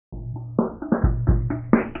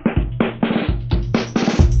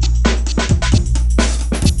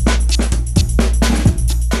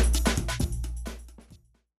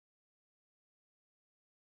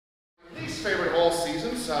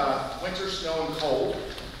stone cold,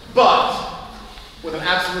 but with an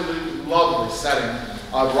absolutely lovely setting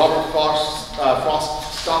of Robert Frost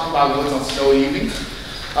stalking by the woods on snowy evening.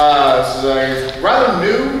 This is a rather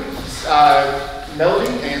new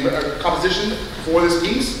melody and composition for this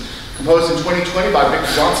piece, composed in 2020 by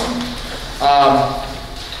Victor Johnson.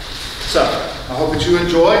 So, I hope that you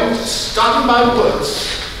enjoy Stalking by the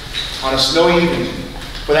Woods on a snowy evening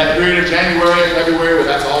for that period of January and February where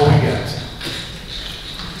that's all we get.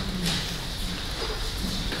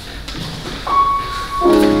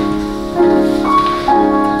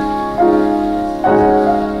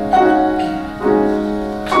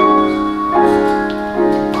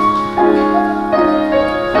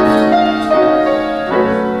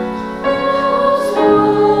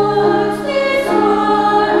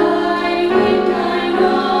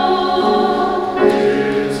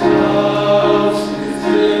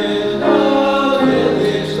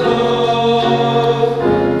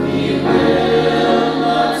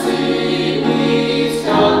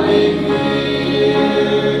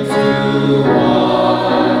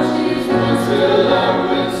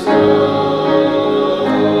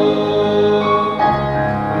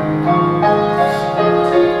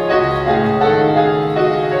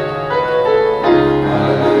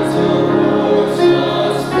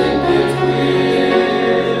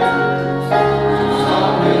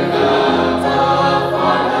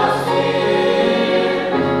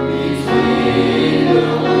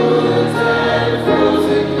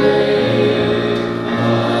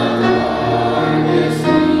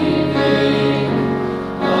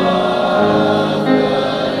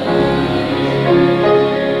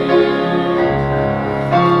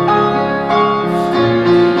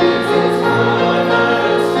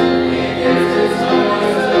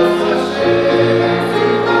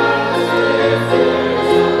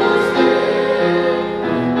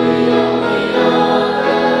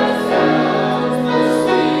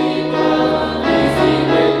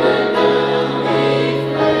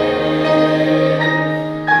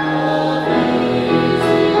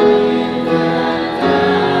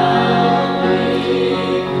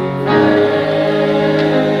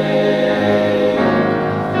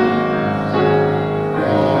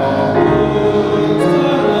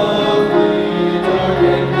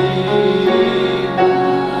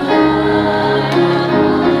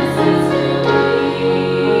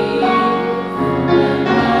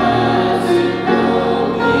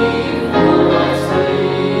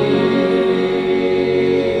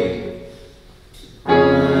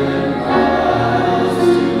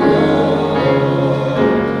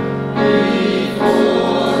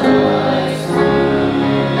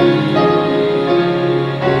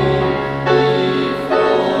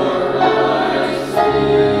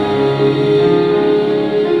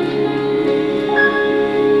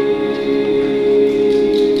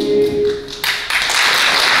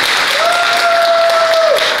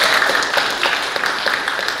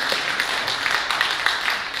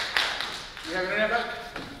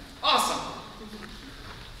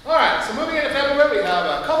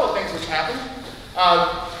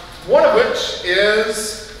 One of which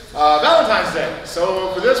is Valentine's Day.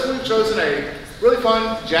 So for this, we've chosen a really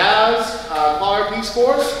fun jazz choir piece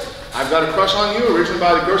for us. I've Got a Crush on You, originally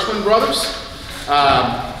by the Gershwin Brothers.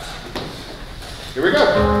 Here we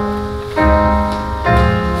go.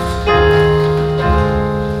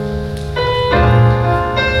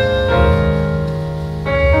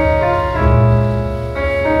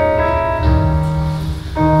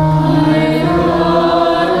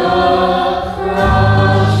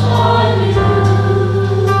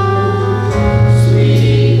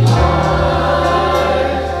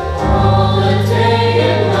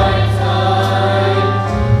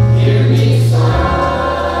 Hear me sigh.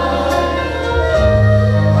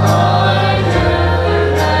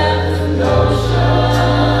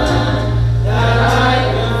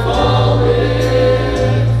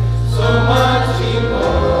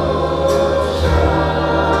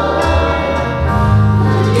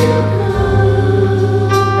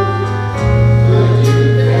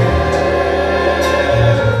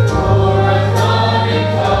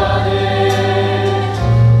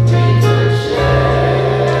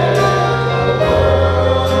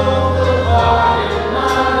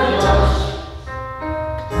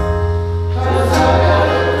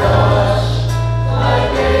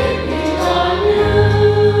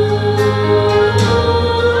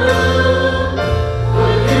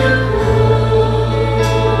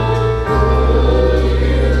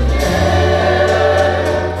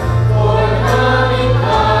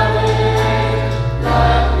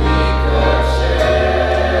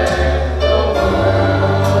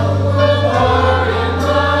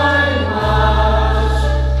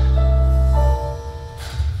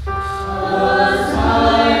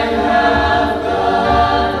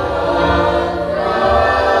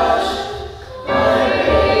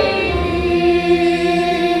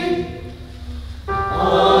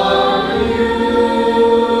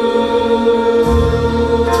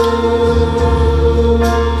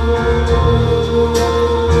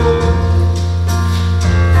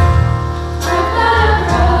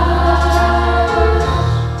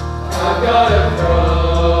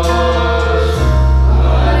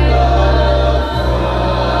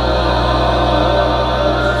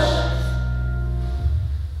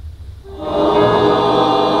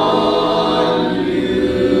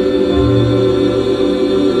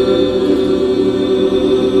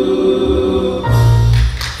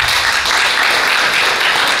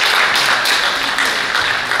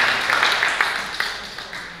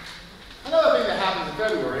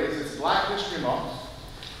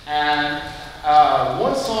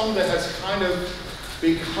 that has kind of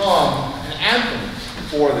become an anthem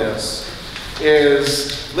for this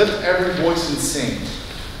is lift every voice and sing.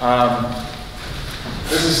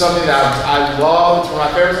 This is something that I love. It's one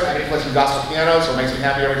of my favorites. I get to play some gospel piano, so it makes me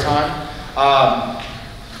happy every time.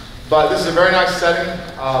 But this is a very nice setting.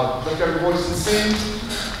 Lift every voice and sing.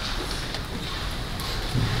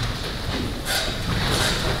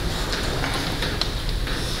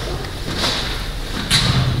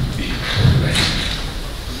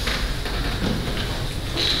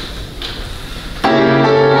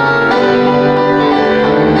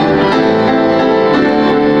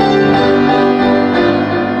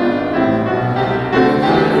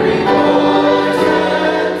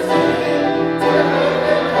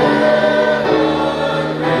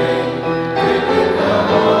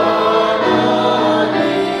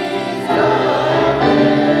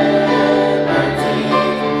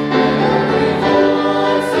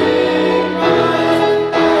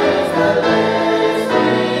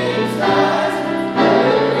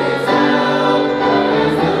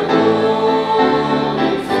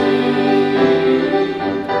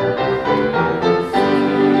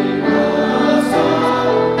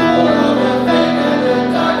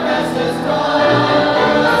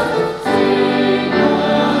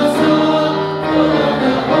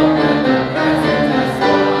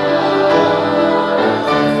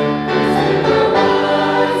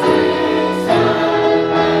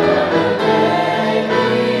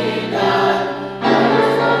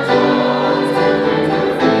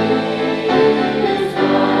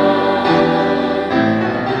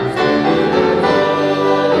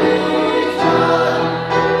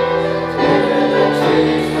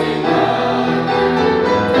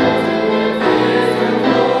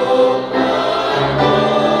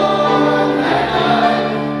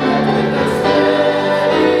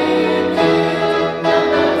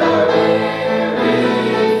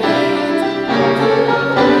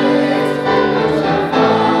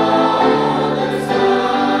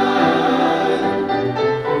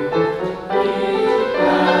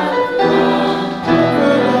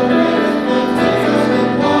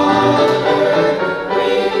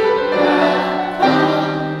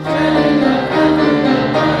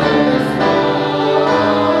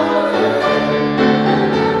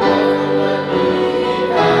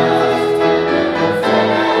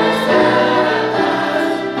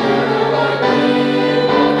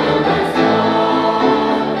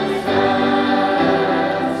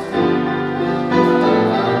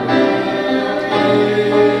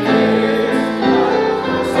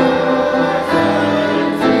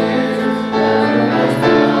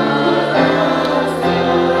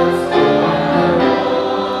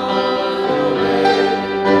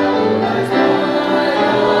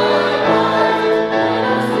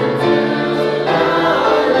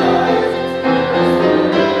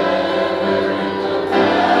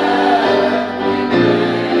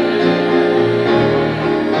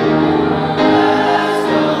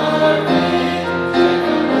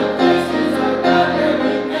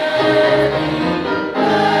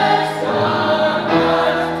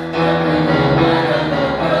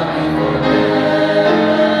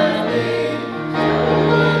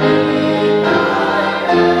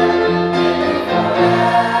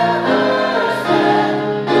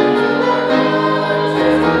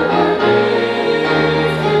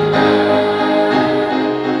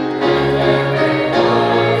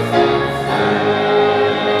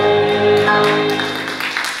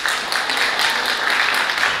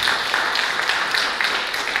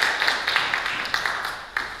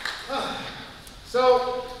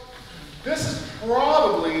 So this is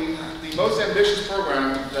probably the most ambitious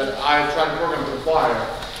program that I've tried to program for the choir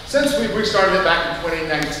since we restarted it back in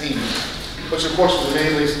 2019, which of course was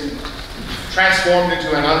immediately transformed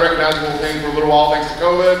into an unrecognizable thing for a little while thanks to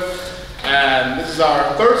COVID. And this is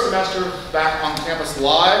our third semester back on campus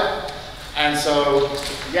live. And so,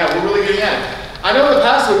 yeah, we're really getting in. I know in the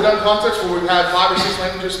past we've done concerts where we've had 5 or 6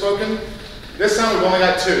 languages spoken. This time we've only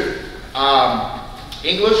got 2.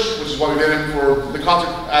 English, which is what we did in for the concert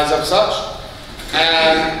as of such,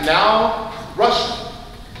 and now Russian.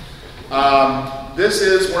 This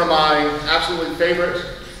is one of my absolutely favorite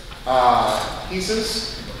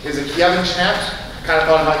pieces. Is a Kievan chant. Kind of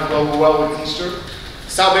thought it might go well with Easter.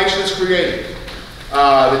 Salvation is created.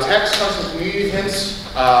 The text comes from communion hymns.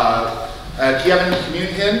 Kievan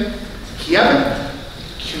communion hymn. Kievan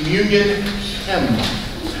communion hymn.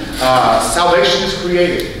 Salvation is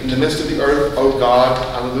created in the midst of the earth, O God,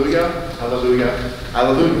 hallelujah, hallelujah,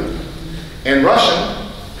 hallelujah. In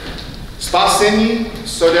Russian, Spaseni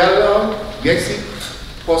Sodelo Yesi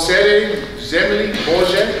Posere Zemli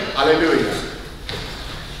Bože, hallelujah.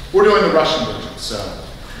 We're doing the Russian version, so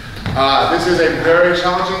This is a very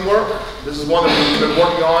challenging work. This is one that we've been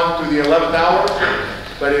working on through the 11th hour,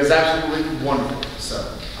 but it is absolutely wonderful. So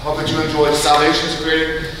I hope that you enjoy Salvation is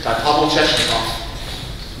Created by Pablo Cheshnikov.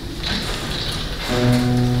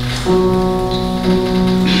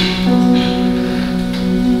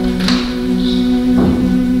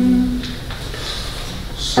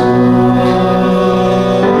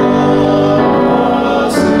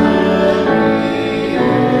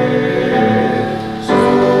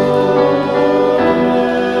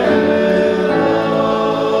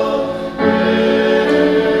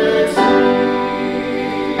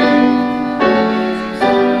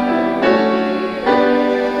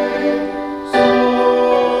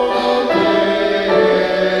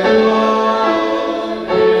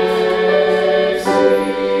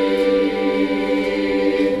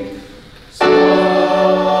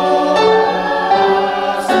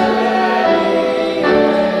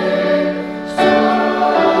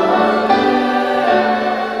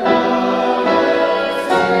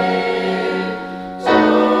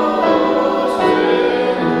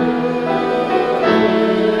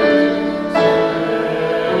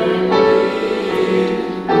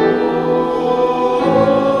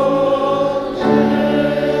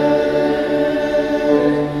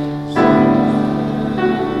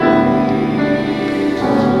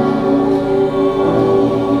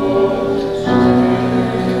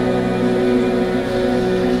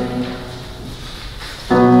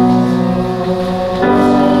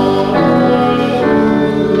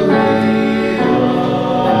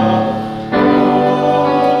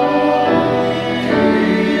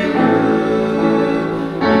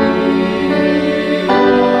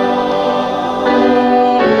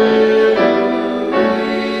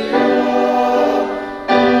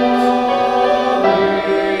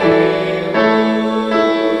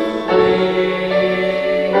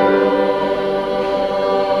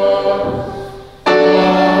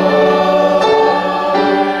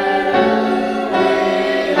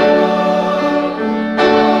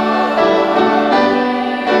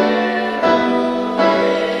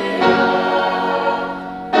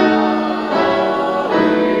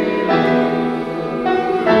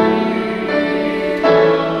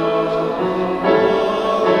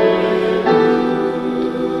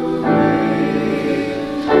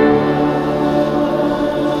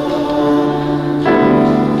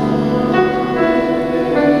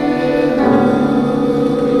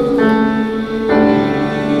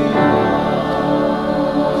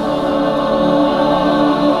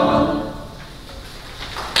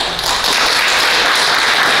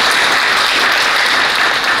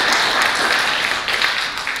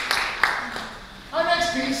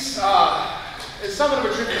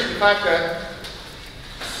 Fact that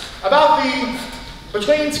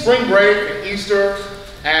between spring break and Easter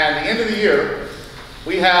and the end of the year,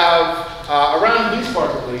 we have, around these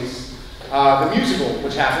parts at least, the musical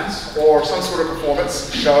which happens, or some sort of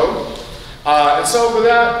performance show. And so for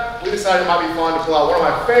that, we decided it might be fun to pull out one of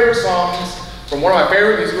my favorite songs from one of my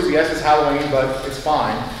favorite musicals. Yes, it's Halloween, but it's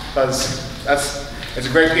fine, because it's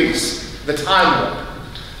a great piece. The Time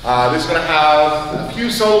Warp. This is going to have a few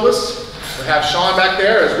soloists. We have Sean back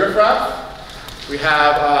there as Riff Raff. We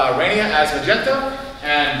have Rainia as Magenta,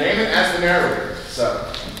 and Damon as the narrator. So.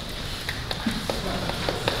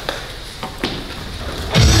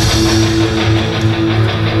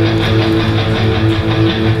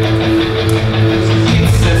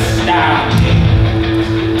 It's astounding.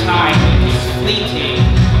 Time is fleeting.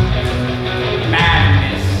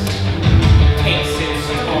 Madness takes its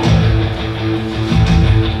toll.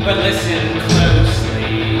 But listen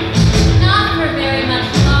closely. Not for very much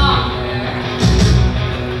longer.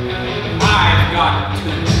 I've got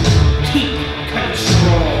to keep control.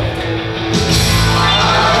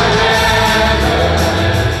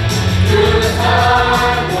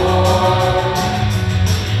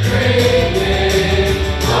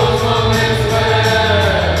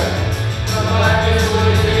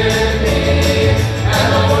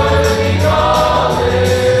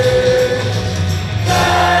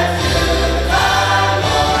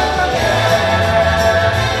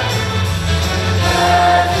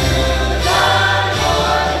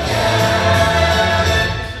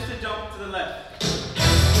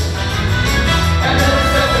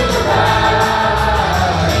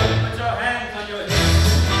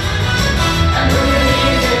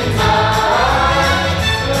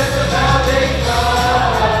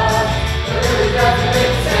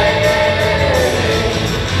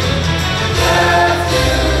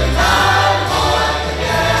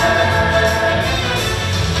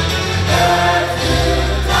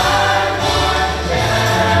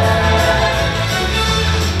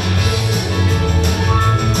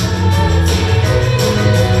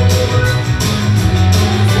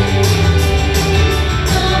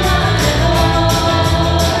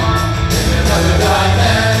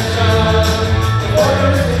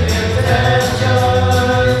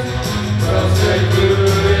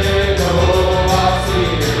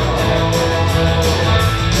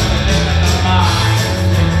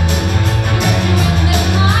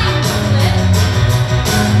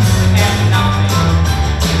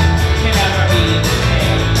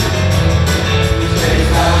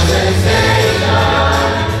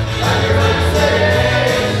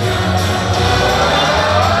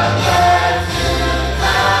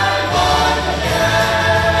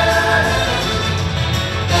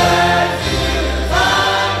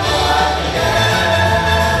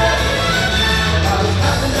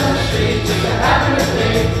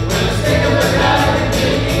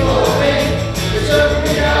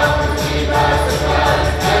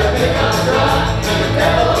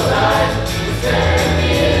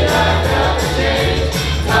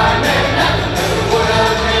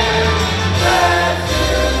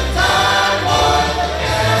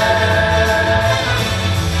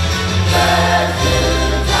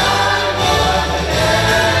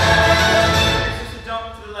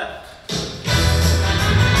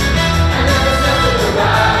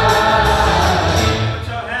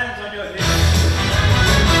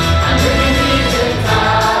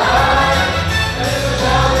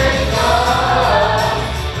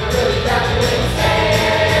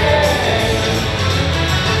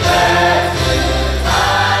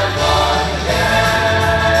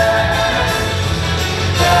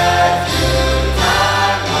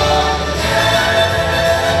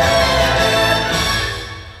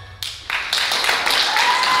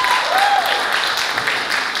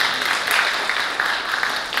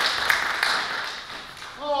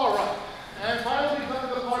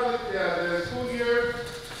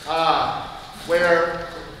 where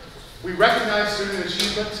we recognize student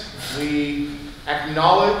achievement, we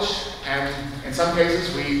acknowledge, and in some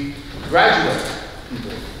cases we graduate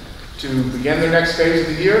people to begin their next phase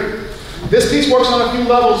of the year. This piece works on a few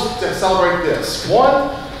levels to celebrate this. One,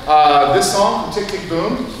 this song from Tick Tick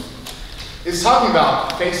Boom is talking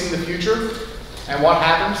about facing the future and what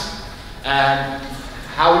happens and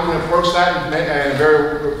how we can approach that in a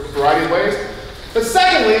very variety of ways. But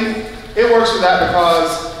secondly, it works for that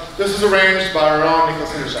because this was arranged by our own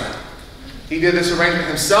Nicholas Hindershine. He did this arrangement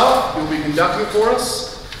himself. He will be conducting it for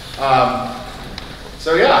us.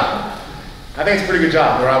 So yeah, I think it's a pretty good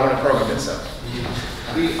job, or I wouldn't have programmed it so.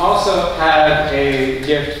 We also have a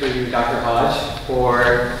gift for you, Dr. Hodge,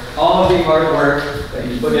 for all of the hard work that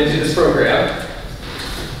you put into this program.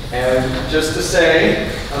 And just to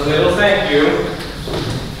say a little thank you,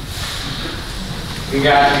 we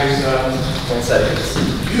got you some poinsettias.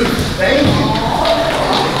 Thank you.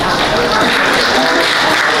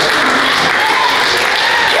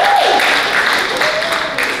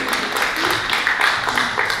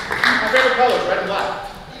 My favorite color is red and black.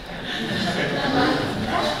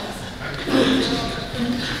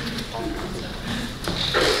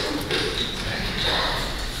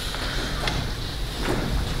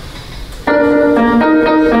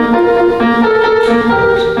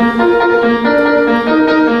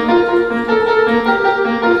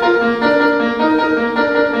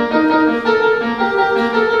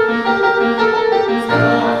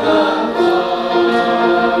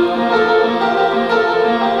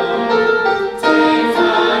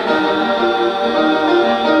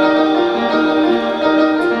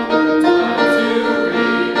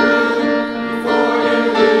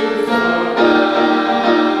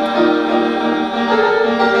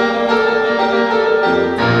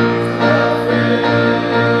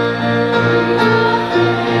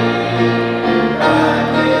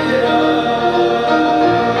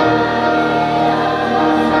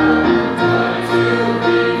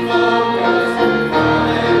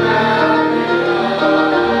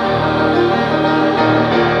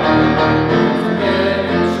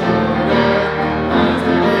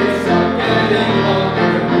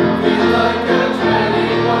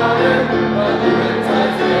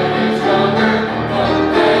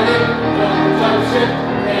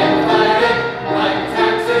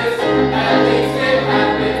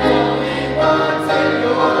 Past, I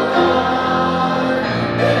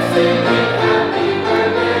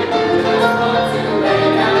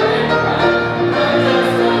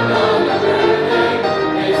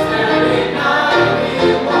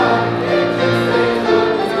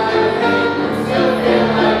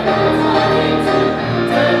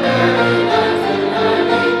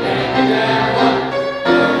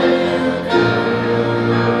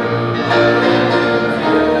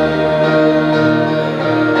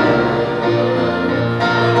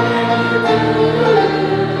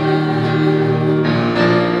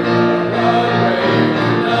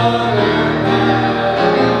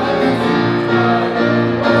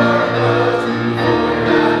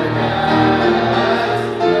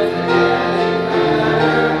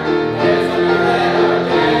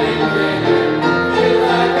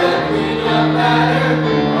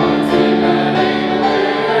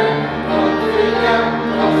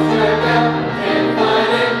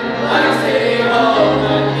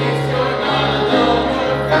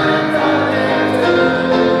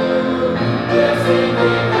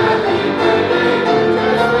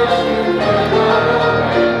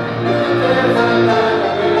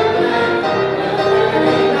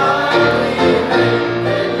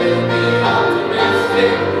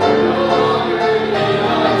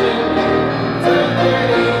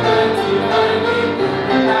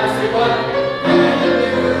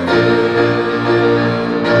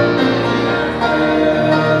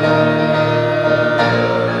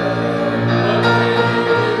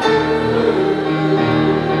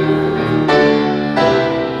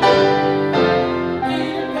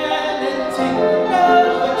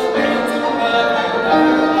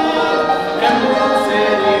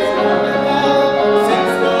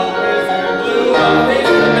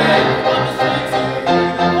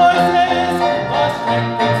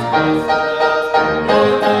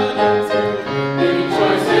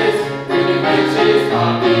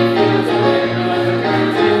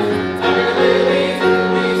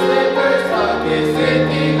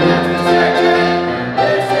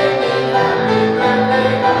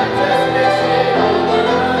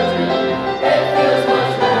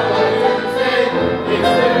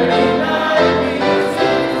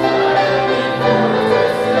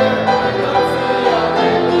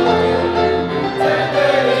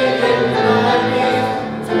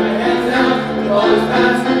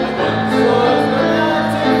want the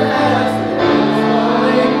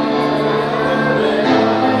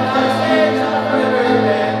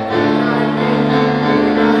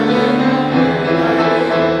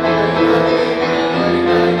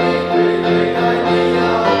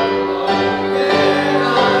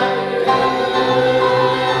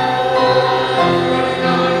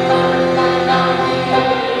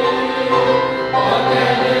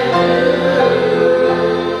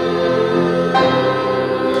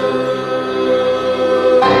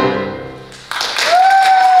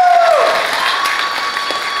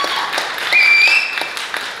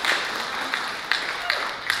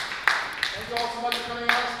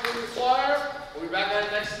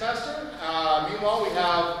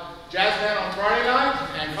jazz band on Friday night,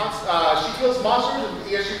 and She Kills Monsters at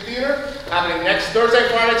the ESU Theater, happening next Thursday,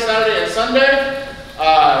 Friday, Saturday, and Sunday,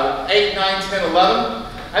 8, 9, 10, 11.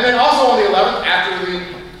 And then also on the 11th, after the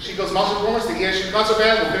She Kills Monsters performance, the ESU Concert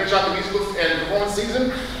Band will finish out the musical and performance season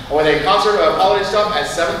with a concert of holiday stuff at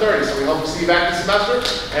 7:30. So we hope to see you back this semester,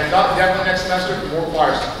 and if not, definitely next semester for more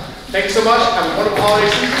choir stuff. Thank you so much. Have a wonderful holiday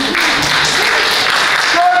season.